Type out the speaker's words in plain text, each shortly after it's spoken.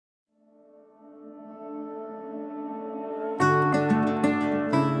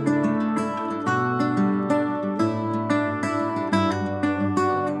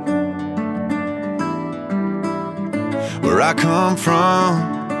Where I come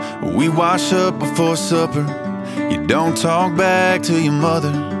from, we wash up before supper. You don't talk back to your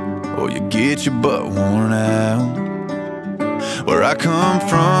mother, or you get your butt worn out. Where I come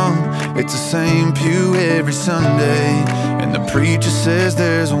from, it's the same pew every Sunday, and the preacher says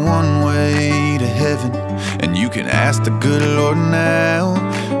there's one way to heaven, and you can ask the good Lord now.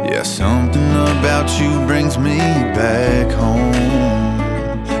 Yeah, something about you brings me back home.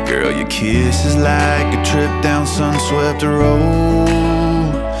 Girl, your kiss is like a trip down Sunswept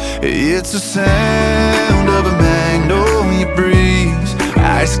Road. It's the sound of a magnolia breeze,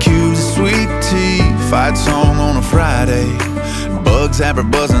 ice cubes and sweet tea, fight song on a Friday, bug zapper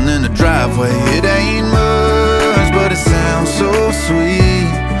buzzing in the driveway. It ain't much, but it sounds so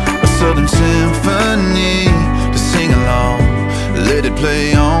sweet, a southern symphony to sing along. Let it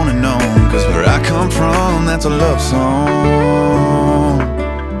play on and on, 'cause where I come from, that's a love song.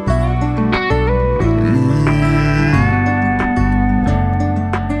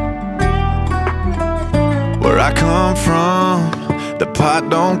 Where I come from, the pot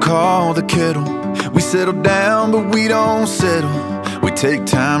don't call the kettle. We settle down, but we don't settle. We take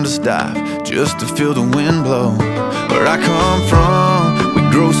time to stop, just to feel the wind blow. Where I come from, we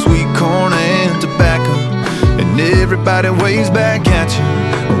grow sweet corn and tobacco, and everybody waves back at you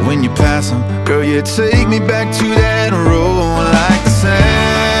when you pass them. Girl, you take me back to that road, like the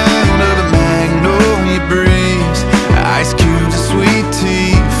sound of the magnolia breeze, ice cubes and sweet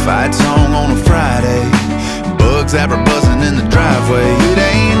tea, fight song on a Friday, bugs zapper buzzing in the driveway. It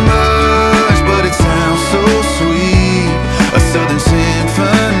ain't much, but it sounds so sweet, a southern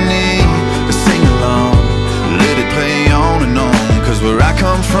symphony to sing along. Let it play on and on, 'cause where I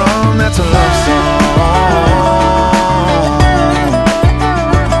come from, that's a love song.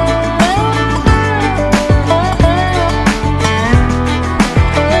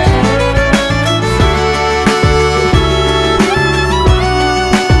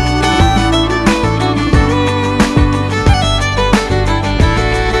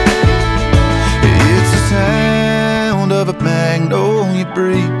 Magnolia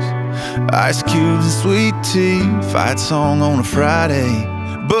breeze, ice cubes and sweet tea, fight song on a Friday,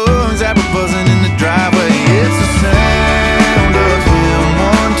 bugs zapper buzzing in the driveway. It's the sound of him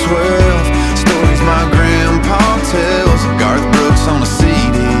 112, stories my grandpa tells, Garth Brooks on a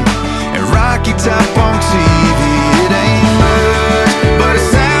CD, and Rocky Top on TV. It ain't much, but it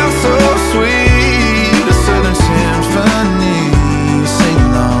sounds so sweet, a southern symphony, sing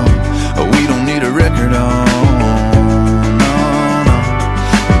along. We don't need a record on,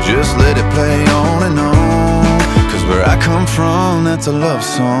 just let it play on and on, 'cause where I come from, that's a love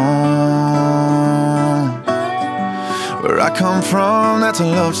song. Where I come from, that's a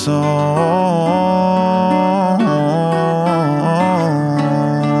love song.